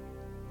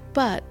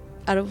 But,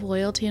 out of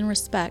loyalty and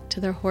respect to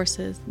their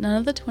horses, none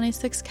of the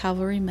 26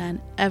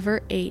 cavalrymen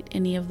ever ate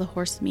any of the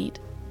horse meat.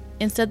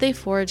 Instead, they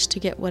foraged to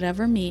get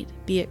whatever meat,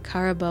 be it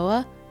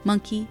caraboa,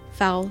 monkey,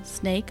 fowl,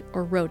 snake,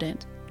 or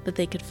rodent, that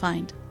they could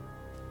find.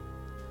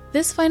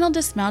 This final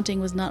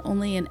dismounting was not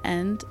only an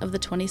end of the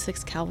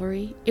 26th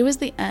Cavalry, it was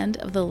the end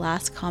of the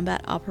last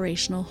combat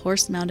operational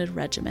horse-mounted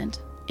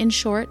regiment. In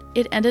short,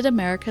 it ended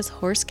America's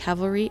horse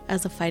cavalry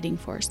as a fighting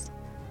force.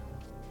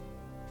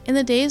 In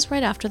the days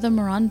right after the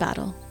Meron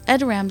battle,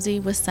 Ed Ramsey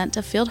was sent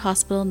to Field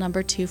Hospital No.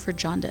 2 for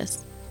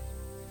jaundice.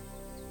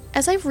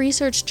 As I've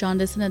researched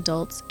jaundice in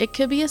adults, it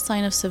could be a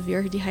sign of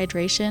severe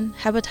dehydration,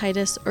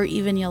 hepatitis, or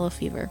even yellow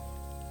fever.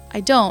 I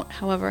don't,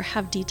 however,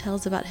 have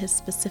details about his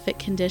specific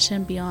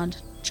condition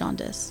beyond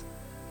jaundice.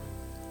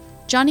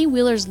 Johnny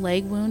Wheeler's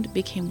leg wound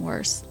became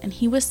worse, and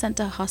he was sent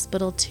to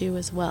Hospital 2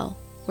 as well,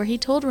 where he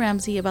told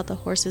Ramsey about the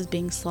horses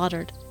being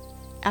slaughtered.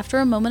 After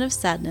a moment of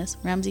sadness,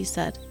 Ramsey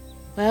said,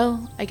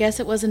 "Well, I guess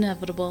it was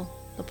inevitable.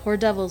 The poor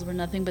devils were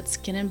nothing but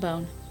skin and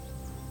bone."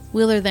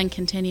 Wheeler then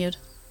continued,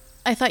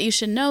 "I thought you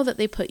should know that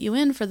they put you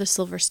in for the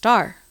Silver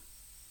Star."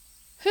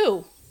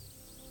 "Who?"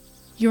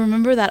 "You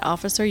remember that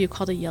officer you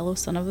called a yellow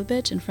son of a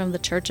bitch in front of the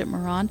church at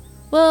Meron?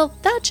 Well,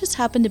 that just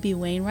happened to be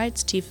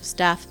Wainwright's chief of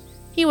staff.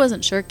 He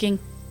wasn't shirking.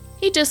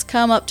 He'd just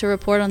come up to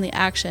report on the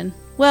action.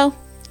 Well,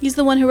 he's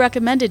the one who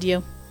recommended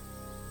you."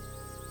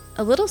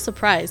 A little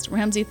surprised,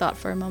 Ramsey thought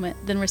for a moment,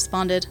 then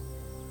responded,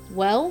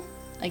 "Well,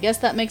 I guess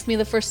that makes me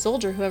the first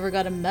soldier who ever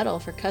got a medal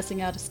for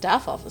cussing out a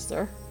staff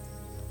officer."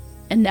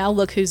 "And now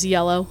look who's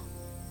yellow,"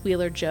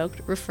 Wheeler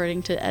joked,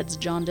 referring to Ed's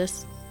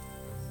jaundice.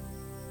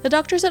 The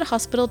doctors at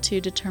Hospital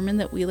 2 determined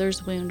that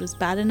Wheeler's wound was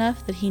bad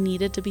enough that he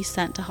needed to be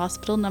sent to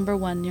Hospital No.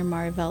 1 near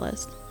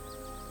Mariveles.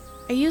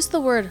 I use the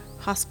word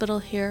hospital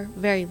here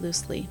very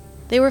loosely.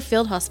 They were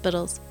field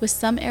hospitals, with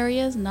some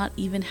areas not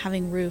even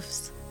having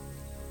roofs.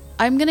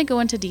 I'm going to go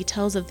into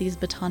details of these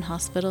Bataan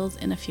hospitals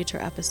in a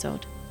future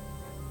episode.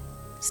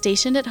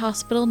 Stationed at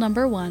Hospital No.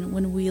 1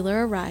 when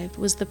Wheeler arrived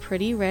was the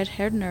pretty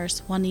red-haired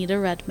nurse Juanita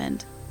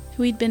Redmond,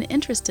 who he'd been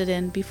interested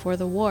in before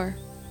the war.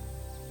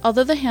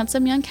 Although the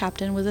handsome young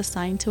captain was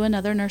assigned to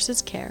another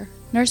nurse's care,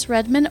 Nurse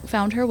Redmond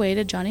found her way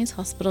to Johnny's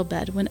hospital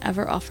bed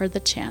whenever offered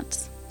the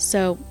chance,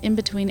 so in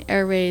between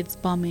air raids,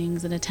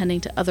 bombings, and attending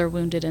to other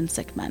wounded and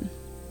sick men.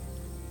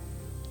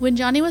 When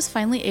Johnny was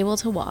finally able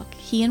to walk,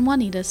 he and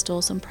Juanita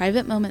stole some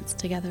private moments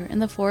together in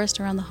the forest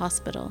around the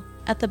hospital,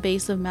 at the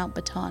base of Mount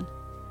Bataan.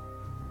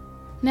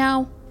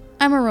 Now,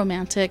 I'm a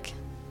romantic.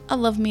 I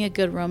love me a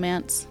good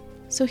romance.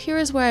 So here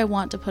is where I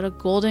want to put a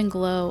golden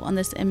glow on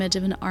this image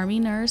of an army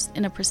nurse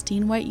in a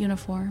pristine white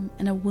uniform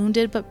and a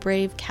wounded but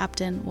brave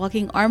captain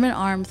walking arm in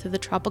arm through the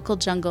tropical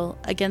jungle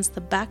against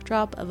the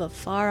backdrop of a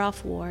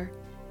far-off war.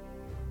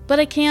 But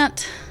I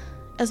can't.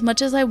 As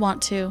much as I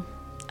want to,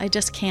 I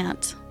just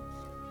can't.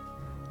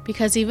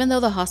 Because even though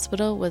the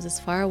hospital was as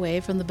far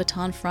away from the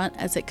Bataan front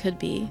as it could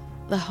be,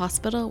 the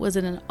hospital was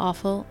in an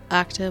awful,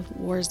 active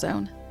war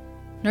zone.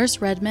 Nurse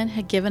Redmond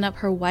had given up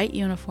her white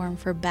uniform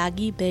for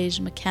baggy beige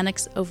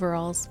mechanic's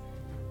overalls,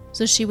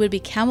 so she would be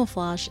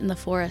camouflaged in the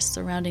forest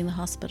surrounding the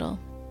hospital.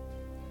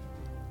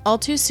 All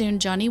too soon,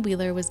 Johnny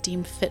Wheeler was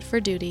deemed fit for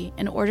duty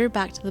and ordered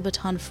back to the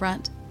Bataan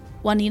front.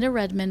 Juanita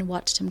Redmond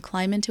watched him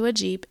climb into a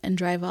jeep and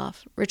drive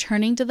off,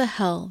 returning to the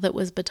hell that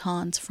was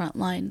Bataan's front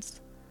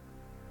lines.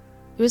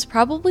 It was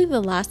probably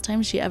the last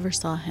time she ever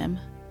saw him.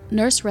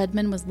 Nurse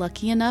Redmond was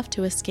lucky enough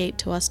to escape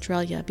to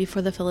Australia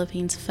before the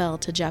Philippines fell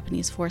to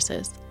Japanese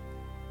forces.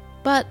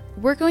 But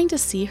we're going to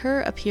see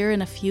her appear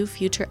in a few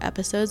future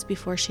episodes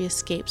before she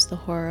escapes the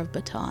horror of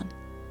Bataan.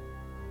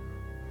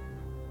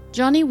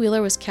 Johnny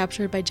Wheeler was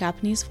captured by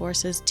Japanese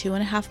forces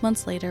 2.5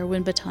 months later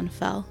when Bataan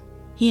fell.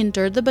 He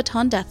endured the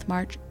Bataan Death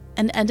March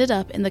and ended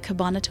up in the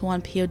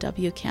Cabanatuan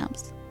POW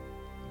camps.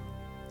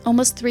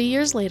 Almost 3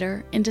 years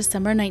later, in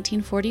December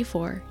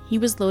 1944, he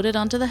was loaded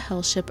onto the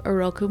hell ship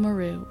Oroku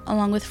Maru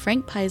along with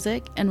Frank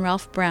Pisak and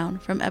Ralph Brown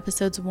from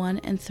episodes 1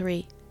 and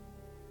 3.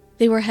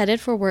 They were headed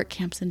for work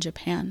camps in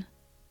Japan.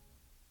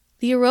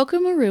 The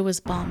Oroku Maru was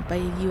bombed by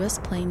a U.S.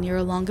 plane near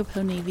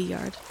Olongapo Navy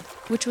Yard,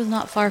 which was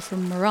not far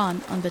from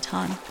Meron on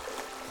Bataan.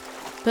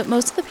 But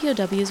most of the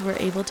POWs were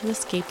able to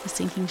escape the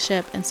sinking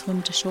ship and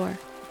swim to shore.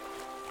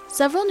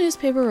 Several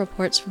newspaper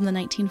reports from the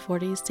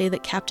 1940s say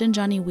that Captain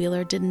Johnny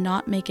Wheeler did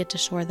not make it to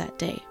shore that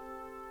day.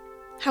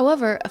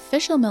 However,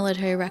 official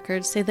military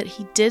records say that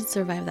he did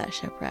survive that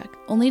shipwreck,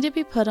 only to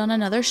be put on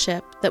another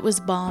ship that was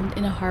bombed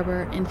in a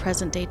harbor in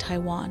present-day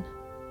Taiwan.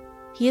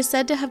 He is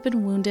said to have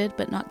been wounded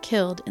but not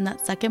killed in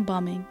that second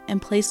bombing and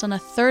placed on a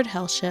third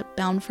hell ship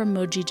bound for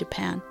Moji,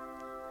 Japan.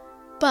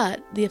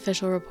 But, the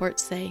official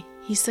reports say,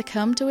 he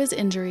succumbed to his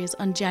injuries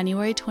on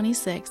January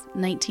 26,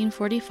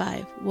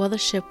 1945, while the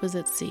ship was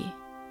at sea.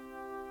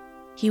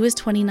 He was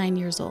 29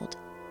 years old.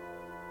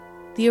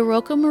 The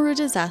Oroku Maru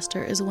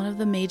disaster is one of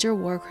the major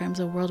war crimes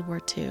of World War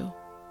II,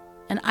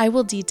 and I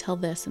will detail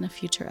this in a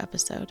future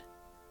episode.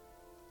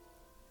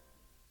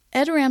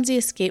 Ed Ramsey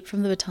escaped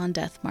from the Bataan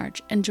Death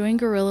March and joined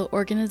guerrilla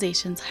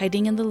organizations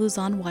hiding in the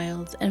Luzon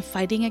wilds and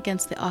fighting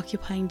against the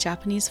occupying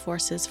Japanese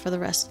forces for the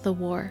rest of the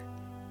war.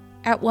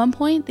 At one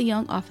point, the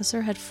young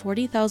officer had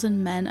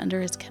 40,000 men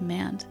under his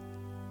command.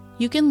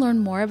 You can learn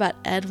more about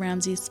Ed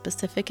Ramsey's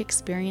specific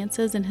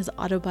experiences in his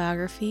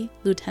autobiography,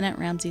 Lieutenant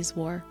Ramsey's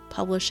War,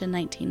 published in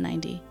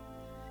 1990.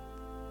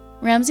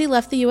 Ramsey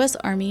left the U.S.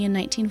 Army in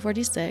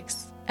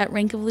 1946 at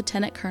rank of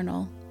lieutenant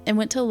colonel and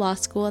went to law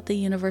school at the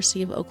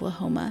University of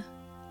Oklahoma.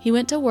 He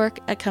went to work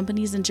at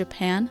companies in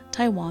Japan,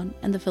 Taiwan,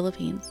 and the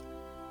Philippines.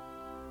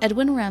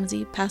 Edwin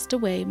Ramsey passed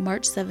away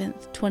March 7,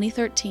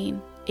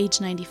 2013, age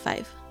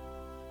 95.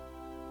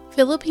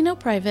 Filipino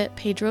private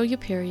Pedro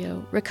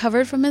Yupirio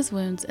recovered from his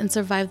wounds and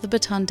survived the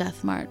Bataan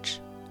Death March.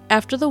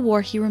 After the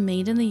war, he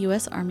remained in the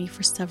U.S. Army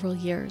for several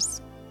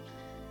years.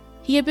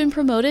 He had been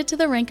promoted to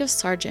the rank of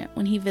sergeant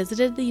when he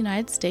visited the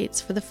United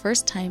States for the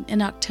first time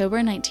in October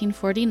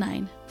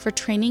 1949 for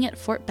training at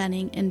Fort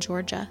Benning in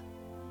Georgia.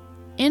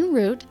 En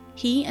route,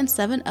 he and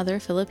 7 other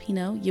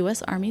Filipino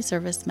U.S. Army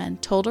servicemen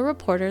told a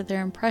reporter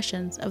their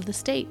impressions of the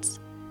States.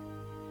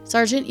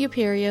 Sergeant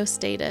Yupirio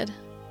stated,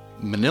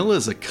 "Manila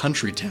is a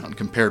country town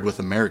compared with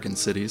American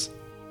cities."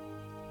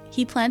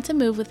 He planned to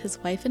move with his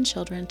wife and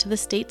children to the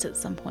States at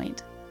some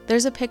point.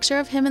 There's a picture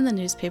of him in the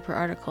newspaper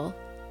article.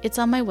 It's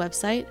on my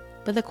website,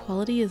 but the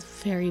quality is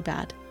very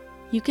bad.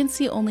 You can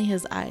see only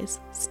his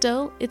eyes.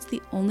 Still, it's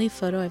the only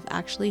photo I've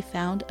actually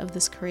found of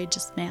this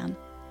courageous man.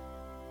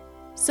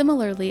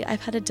 Similarly,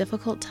 I've had a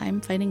difficult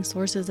time finding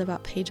sources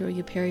about Pedro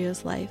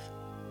Yupirio's life.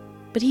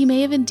 But he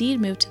may have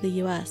indeed moved to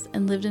the US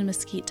and lived in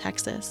Mesquite,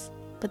 Texas.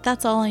 But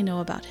that's all I know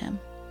about him.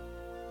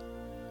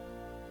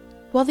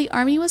 While the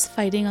Army was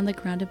fighting on the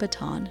ground in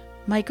Bataan,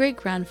 my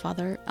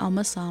great-grandfather,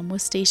 Almasam,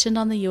 was stationed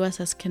on the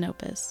USS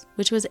Canopus,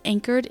 which was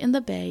anchored in the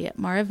bay at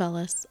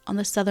Mariveles on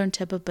the southern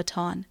tip of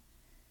Bataan.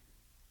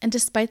 And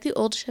despite the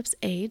old ship's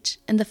age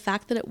and the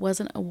fact that it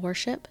wasn't a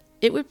warship,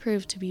 it would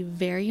prove to be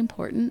very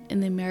important in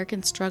the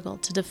American struggle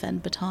to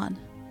defend Bataan.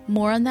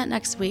 More on that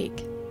next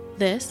week.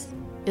 This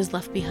is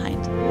Left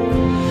Behind.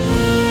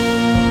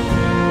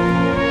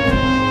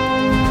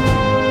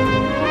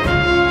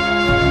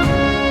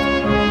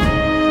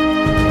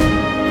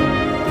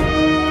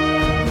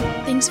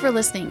 Thanks for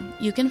listening.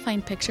 You can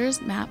find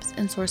pictures, maps,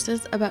 and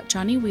sources about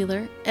Johnny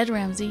Wheeler, Ed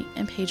Ramsey,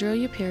 and Pedro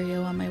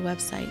Yupirio on my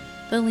website.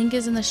 The link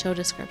is in the show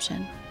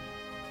description.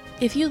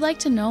 If you'd like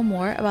to know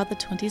more about the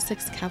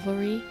 26th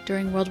Cavalry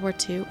during World War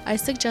II, I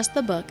suggest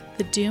the book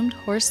The Doomed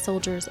Horse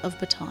Soldiers of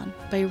Bataan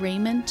by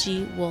Raymond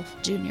G. Wolfe,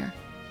 Jr.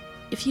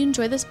 If you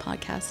enjoy this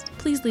podcast,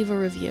 please leave a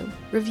review.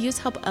 Reviews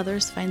help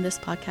others find this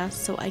podcast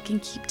so I can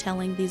keep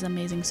telling these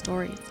amazing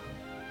stories.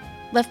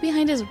 Left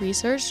Behind is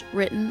researched,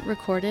 written,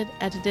 recorded,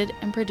 edited,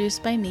 and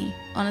produced by me,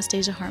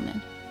 Anastasia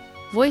Harmon.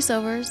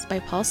 Voiceovers by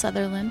Paul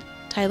Sutherland,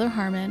 Tyler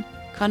Harmon,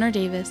 Connor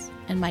Davis,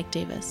 and Mike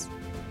Davis.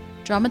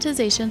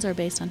 Dramatizations are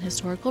based on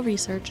historical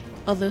research,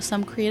 although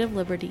some creative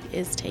liberty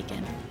is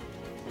taken.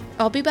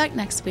 I'll be back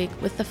next week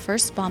with the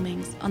first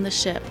bombings on the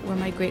ship where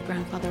my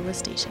great-grandfather was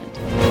stationed.